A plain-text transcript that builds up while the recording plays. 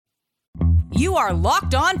You are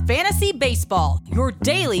Locked On Fantasy Baseball, your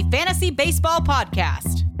daily fantasy baseball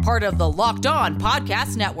podcast. Part of the Locked On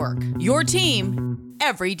Podcast Network, your team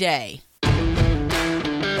every day.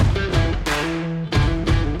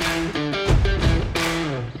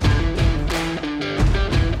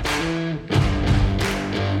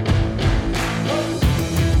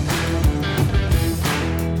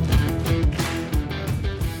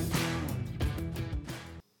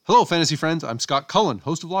 Hello, fantasy friends. I'm Scott Cullen,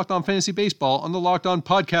 host of Locked On Fantasy Baseball on the Locked On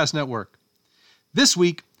Podcast Network. This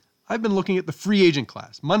week, I've been looking at the free agent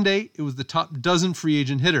class. Monday, it was the top dozen free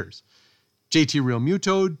agent hitters. JT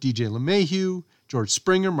Realmuto, DJ LeMahieu, George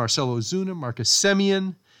Springer, Marcell Ozuna, Marcus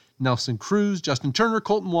Semien, Nelson Cruz, Justin Turner,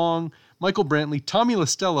 Colton Wong, Michael Brantley, Tommy La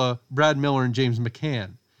Stella, Brad Miller, and James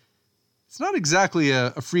McCann. It's not exactly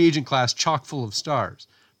a free agent class chock full of stars,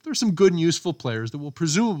 but there are some good and useful players that will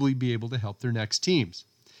presumably be able to help their next teams.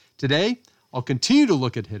 Today, I'll continue to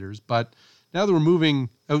look at hitters, but now that we're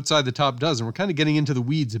moving outside the top dozen, we're kind of getting into the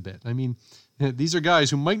weeds a bit. I mean, these are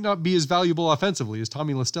guys who might not be as valuable offensively as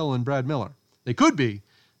Tommy La Stella and Brad Miller. They could be,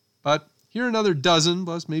 but here are another dozen,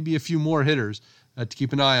 plus maybe a few more hitters to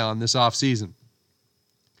keep an eye on this offseason.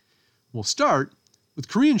 We'll start with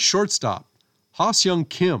Korean shortstop Ha-Seong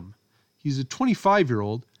Kim. He's a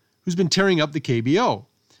 25-year-old who's been tearing up the KBO.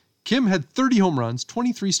 Kim had 30 home runs,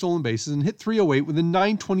 23 stolen bases, and hit .308 with a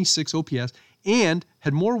 .926 OPS, and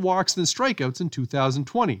had more walks than strikeouts in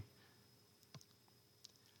 2020.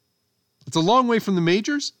 It's a long way from the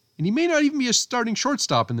majors, and he may not even be a starting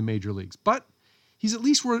shortstop in the major leagues, but he's at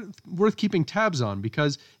least worth keeping tabs on,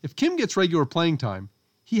 because if Kim gets regular playing time,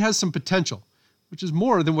 he has some potential, which is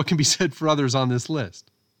more than what can be said for others on this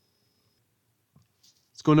list.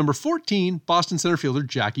 Let's go number 14, Boston center fielder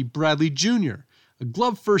Jackie Bradley Jr., a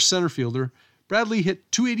glove-first center fielder. Bradley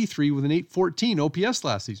hit .283 with an .814 OPS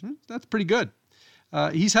last season. That's pretty good.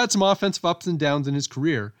 He's had some offensive ups and downs in his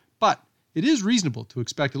career, but it is reasonable to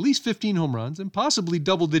expect at least 15 home runs and possibly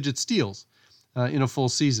double-digit steals in a full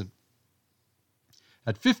season.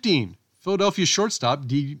 At 15, Philadelphia shortstop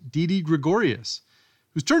Didi Gregorius,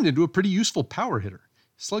 who's turned into a pretty useful power hitter,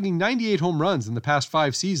 slugging 98 home runs in the past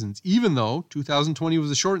 5 seasons, even though 2020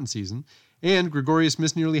 was a shortened season, and Gregorius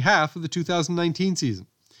missed nearly half of the 2019 season.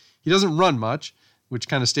 He doesn't run much, which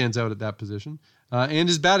kind of stands out at that position, and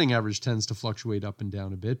his batting average tends to fluctuate up and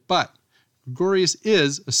down a bit, but Gregorius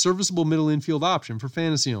is a serviceable middle infield option for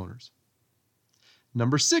fantasy owners.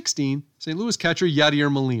 Number 16, St. Louis catcher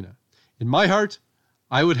Yadier Molina. In my heart,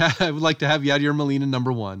 I would like to have Yadier Molina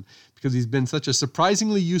number 1 because he's been such a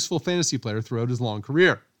surprisingly useful fantasy player throughout his long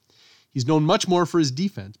career. He's known much more for his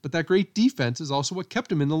defense, but that great defense is also what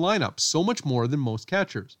kept him in the lineup so much more than most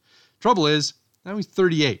catchers. Trouble is, now he's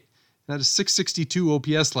 38 and had a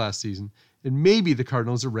 .662 OPS last season, and maybe the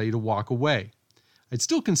Cardinals are ready to walk away. I'd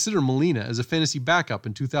still consider Molina as a fantasy backup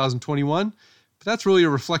in 2021, but that's really a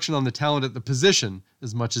reflection on the talent at the position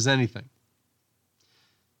as much as anything.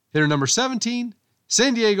 Hitter number 17,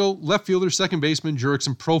 San Diego left fielder second baseman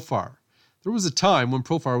Jurickson Profar. There was a time when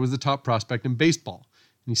Profar was the top prospect in baseball.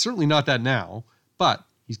 And he's certainly not that now, but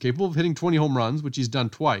he's capable of hitting 20 home runs, which he's done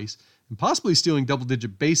twice, and possibly stealing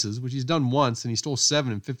double-digit bases, which he's done once, and he stole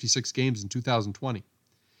 7 in 56 games in 2020.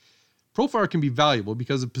 Profar can be valuable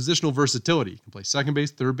because of positional versatility. He can play second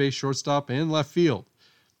base, third base, shortstop, and left field.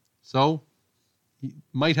 So he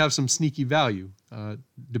might have some sneaky value,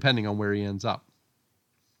 depending on where he ends up.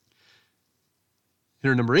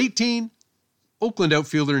 Hitter number 18, Oakland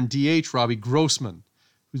outfielder and DH Robbie Grossman,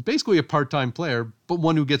 who's basically a part-time player, but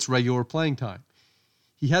one who gets regular playing time.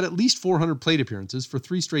 He had at least 400 plate appearances for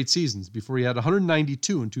 3 straight seasons before he had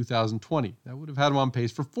 192 in 2020. That would have had him on pace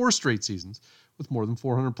for 4 straight seasons with more than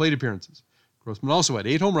 400 plate appearances. Grossman also had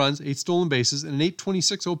 8 home runs, 8 stolen bases, and an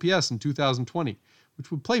 .826 OPS in 2020, which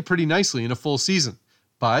would play pretty nicely in a full season.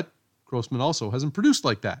 But Grossman also hasn't produced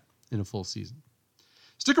like that in a full season.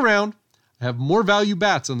 Stick around. I have more value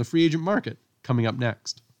bats on the free agent market coming up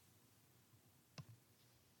next.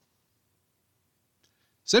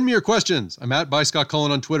 Send me your questions. I'm at by Scott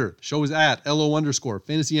Cullen on Twitter. The show is at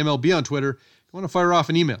 @LO_FantasyMLB on Twitter. If you want to fire off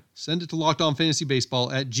an email, send it to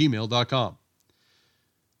lockedonfantasybaseball@gmail.com.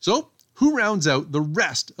 So, who rounds out the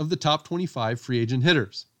rest of the top 25 free agent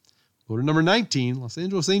hitters? Go to number 19, Los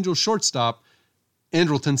Angeles Angels shortstop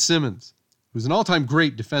Andrelton Simmons, who's an all-time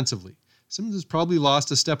great defensively. Simmons has probably lost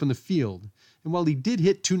a step in the field, and while he did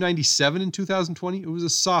hit .297 in 2020, it was a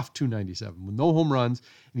soft .297 with no home runs,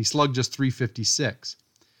 and he slugged just .356.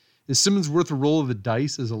 Is Simmons worth a roll of the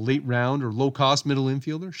dice as a late round or low-cost middle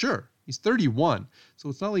infielder? Sure. He's 31, so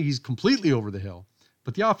it's not like he's completely over the hill,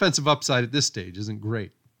 but the offensive upside at this stage isn't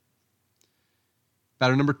great.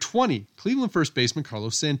 Batter number 20, Cleveland first baseman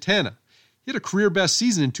Carlos Santana. He had a career best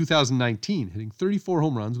season in 2019, hitting 34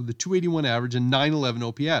 home runs with a .281 average and .911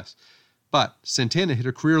 OPS. But Santana hit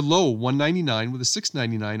a career low 199 with a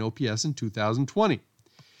 .699 OPS in 2020.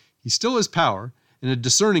 He still has power and a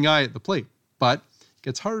discerning eye at the plate, but it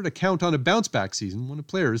gets harder to count on a bounce-back season when a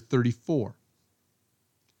player is 34.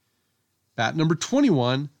 Bat number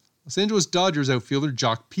 21, Los Angeles Dodgers outfielder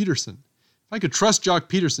Joc Pederson. If I could trust Joc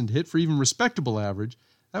Pederson to hit for even respectable average,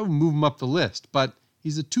 that would move him up the list, but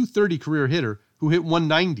he's a .230 career hitter who hit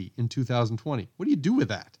 190 in 2020. What do you do with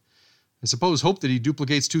that? I suppose hope that he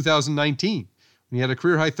duplicates 2019, when he had a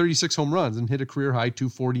career-high 36 home runs and hit a career-high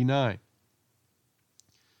 .249.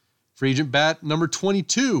 Free agent bat number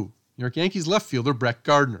 22, New York Yankees left fielder Brett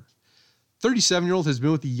Gardner. 37-year-old has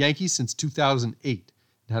been with the Yankees since 2008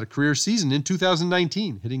 and had a career season in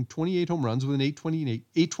 2019, hitting 28 home runs with an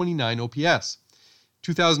 .829 OPS.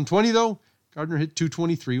 2020, though, Gardner hit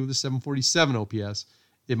 .223 with a .747 OPS.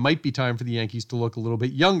 It might be time for the Yankees to look a little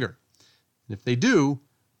bit younger. And if they do,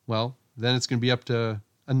 well, then it's going to be up to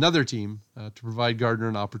another team to provide Gardner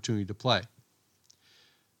an opportunity to play.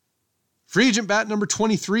 Free agent bat number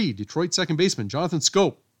 23, Detroit second baseman Jonathan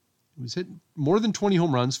Schoop. He was hit more than 20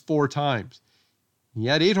 home runs 4 times. He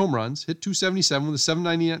had 8 home runs, hit .277 with a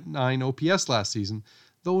 .799 OPS last season,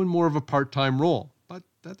 though in more of a part-time role. But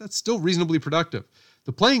that's still reasonably productive.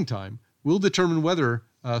 The playing time will determine whether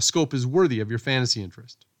Schoop is worthy of your fantasy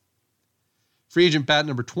interest. Free agent bat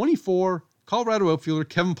number 24, Colorado outfielder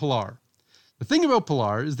Kevin Pillar. The thing about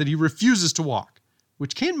Pillar is that he refuses to walk,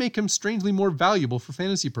 which can make him strangely more valuable for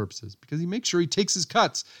fantasy purposes because he makes sure he takes his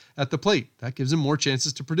cuts at the plate. That gives him more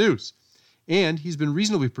chances to produce. And he's been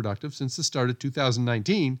reasonably productive since the start of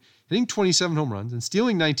 2019, hitting 27 home runs and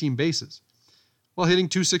stealing 19 bases, while hitting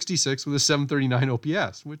 .266 with a .739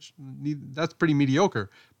 OPS, which that's pretty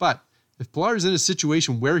mediocre. But if Pillar is in a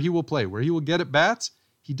situation where he will play, where he will get at bats,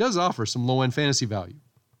 he does offer some low-end fantasy value.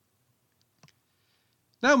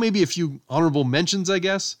 Now maybe a few honorable mentions, I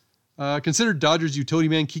guess. Consider Dodgers utility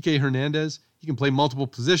man Kike Hernandez. He can play multiple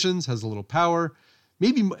positions, has a little power,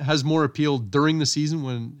 maybe has more appeal during the season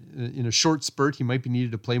when in a short spurt he might be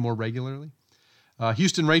needed to play more regularly.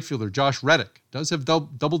 Houston right fielder Josh Reddick does have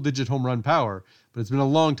double-digit home run power, but it's been a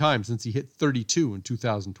long time since he hit 32 in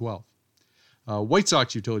 2012. White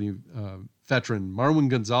Sox utility veteran Marwin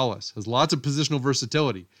Gonzalez has lots of positional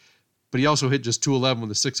versatility, but he also hit just .211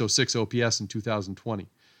 with a .606 OPS in 2020.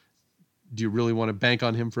 Do you really want to bank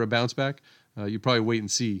on him for a bounce back? You probably wait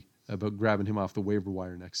and see about grabbing him off the waiver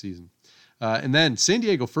wire next season. And then San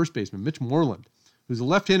Diego first baseman Mitch Moreland, who's a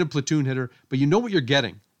left-handed platoon hitter, but you know what you're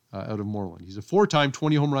getting out of Moreland. He's a 4-time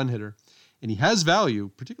 20-home run hitter, and he has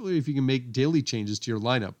value, particularly if you can make daily changes to your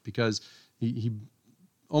lineup, because he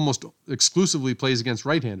almost exclusively plays against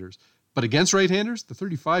right-handers. But against right-handers, the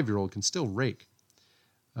 35-year-old can still rake.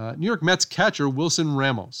 New York Mets catcher Wilson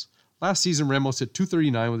Ramos. Last season, Ramos hit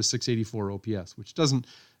 .239 with a .684 OPS, which doesn't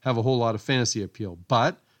have a whole lot of fantasy appeal.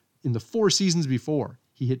 But in the 4 seasons before,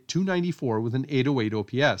 he hit .294 with an .808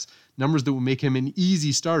 OPS, numbers that will make him an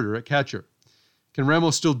easy starter at catcher. Can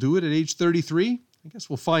Ramos still do it at age 33? I guess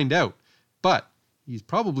we'll find out. But he's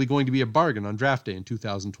probably going to be a bargain on draft day in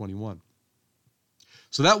 2021.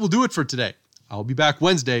 So that will do it for today. I'll be back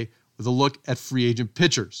Wednesday with a look at free agent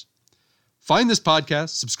pitchers. Find this podcast,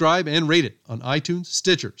 subscribe, and rate it on iTunes,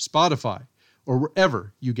 Stitcher, Spotify, or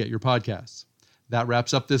wherever you get your podcasts. That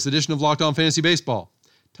wraps up this edition of Locked On Fantasy Baseball.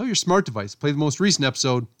 Tell your smart device to play the most recent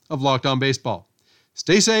episode of Locked On Baseball.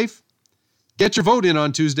 Stay safe, get your vote in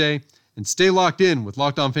on Tuesday, and stay locked in with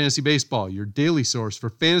Locked On Fantasy Baseball, your daily source for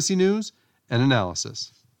fantasy news and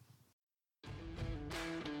analysis.